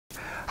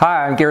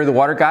Hi, I'm Gary the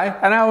Water Guy,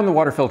 and I own the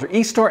Water Filter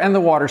eStore and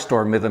the Water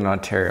Store in Midland,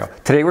 Ontario.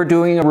 Today we're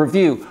doing a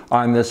review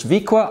on this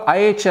Viqua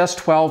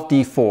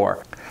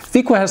IHS12-D4.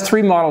 Viqua has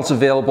three models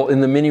available in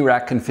the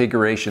Minirack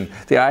configuration.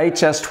 The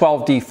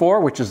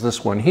IHS12-D4, which is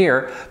this one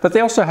here, but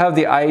they also have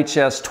the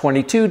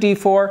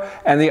IHS22-D4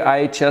 and the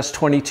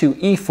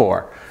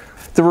IHS22-E4.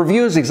 The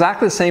review is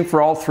exactly the same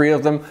for all three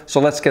of them, so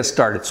let's get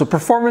started. So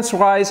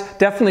performance-wise,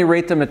 definitely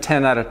rate them a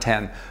 10 out of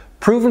 10.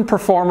 Proven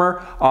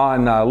performer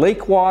on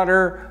lake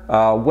water,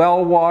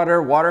 well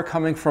water, water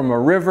coming from a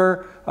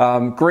river,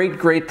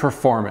 great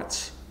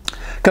performance.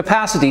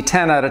 Capacity,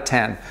 10 out of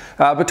 10.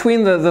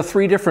 Between the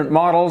three different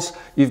models,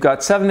 you've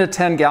got 7 to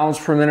 10 gallons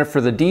per minute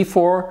for the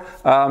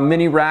D4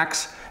 mini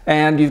racks,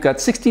 and you've got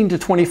 16 to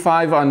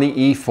 25 on the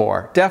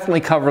E4.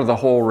 Definitely cover the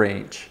whole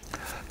range.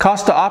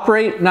 Cost to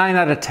operate, 9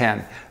 out of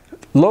 10.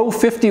 Low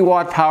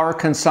 50-watt power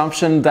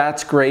consumption,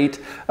 that's great.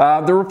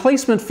 The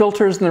replacement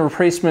filters and the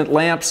replacement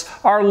lamps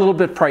are a little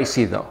bit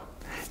pricey though.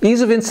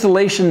 Ease of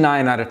installation,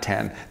 9 out of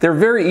 10. They're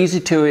very easy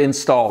to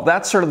install.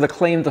 That's sort of the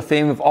claim to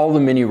fame of all the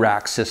mini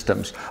rack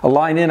systems. A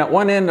line in at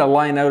one end, a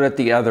line out at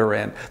the other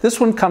end. This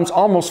one comes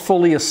almost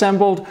fully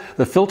assembled.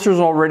 The filter's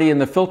already in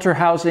the filter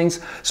housings,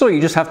 so you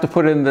just have to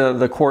put in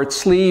the quartz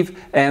sleeve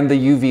and the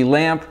UV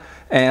lamp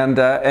and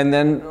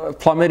then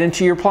plumb it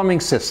into your plumbing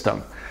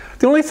system.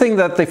 The only thing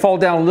that they fall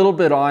down a little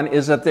bit on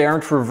is that they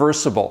aren't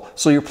reversible.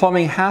 So your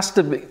plumbing has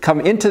to come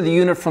into the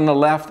unit from the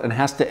left and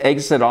has to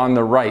exit on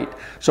the right.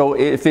 So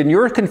if in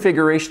your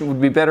configuration it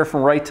would be better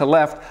from right to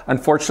left,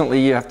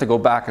 unfortunately you have to go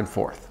back and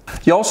forth.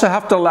 You also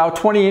have to allow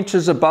 20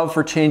 inches above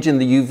for changing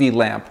the UV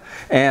lamp.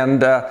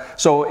 And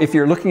so if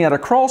you're looking at a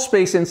crawl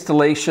space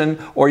installation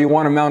or you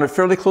want to mount it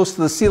fairly close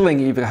to the ceiling,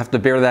 you have to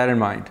bear that in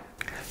mind.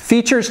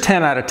 Features,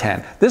 10 out of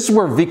 10. This is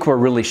where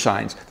Viqua really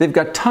shines. They've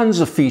got tons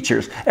of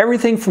features.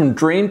 Everything from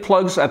drain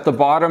plugs at the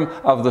bottom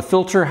of the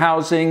filter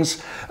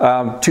housings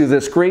to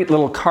this great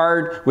little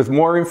card with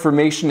more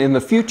information in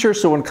the future.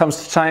 So when it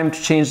comes to time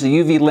to change the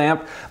UV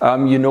lamp,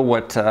 you know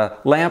what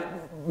lamp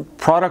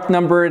product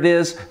number it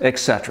is,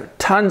 etc.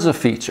 Tons of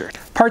features.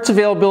 Parts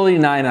availability,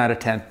 9 out of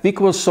 10.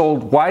 Viqua is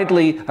sold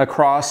widely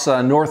across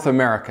North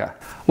America.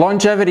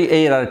 Longevity,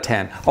 8 out of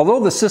 10.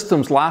 Although the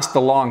systems last a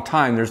long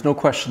time, there's no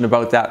question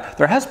about that.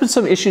 There has been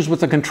some issues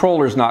with the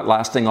controllers not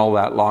lasting all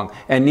that long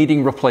and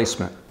needing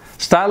replacement.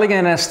 Styling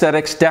and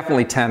aesthetics,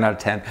 definitely 10 out of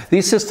 10.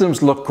 These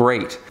systems look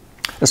great.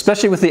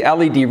 Especially with the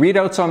LED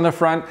readouts on the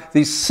front,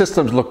 these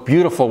systems look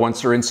beautiful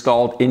once they're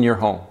installed in your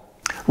home.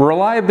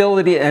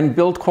 Reliability and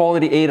build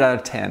quality, 8 out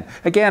of 10.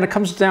 Again, it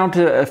comes down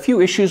to a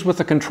few issues with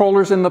the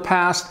controllers in the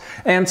past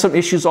and some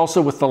issues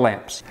also with the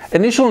lamps.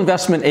 Initial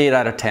investment, 8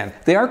 out of 10.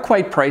 They are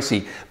quite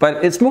pricey,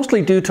 but it's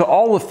mostly due to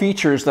all the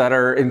features that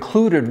are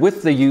included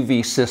with the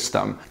UV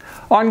system.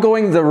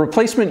 Ongoing, the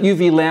replacement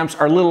UV lamps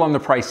are a little on the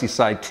pricey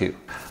side too.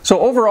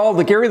 So overall,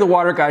 the Gary the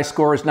Water Guy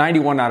score is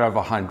 91 out of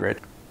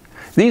 100.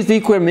 These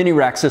Viqua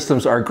Minirack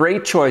systems are a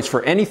great choice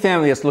for any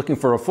family that's looking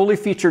for a fully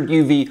featured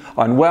UV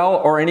on well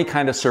or any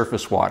kind of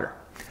surface water.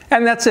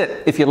 And that's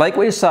it. If you like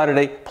what you saw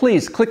today,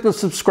 please click the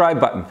subscribe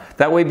button.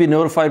 That way you'll be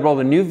notified of all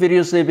the new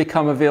videos that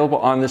become available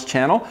on this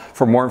channel.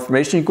 For more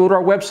information, you can go to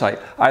our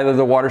website, either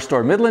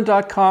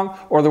thewaterstoremidland.com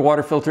or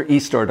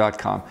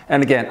thewaterfiltereStore.com.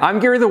 And again, I'm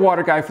Gary the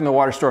Water Guy from the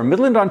Water Store in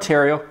Midland,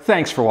 Ontario.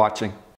 Thanks for watching.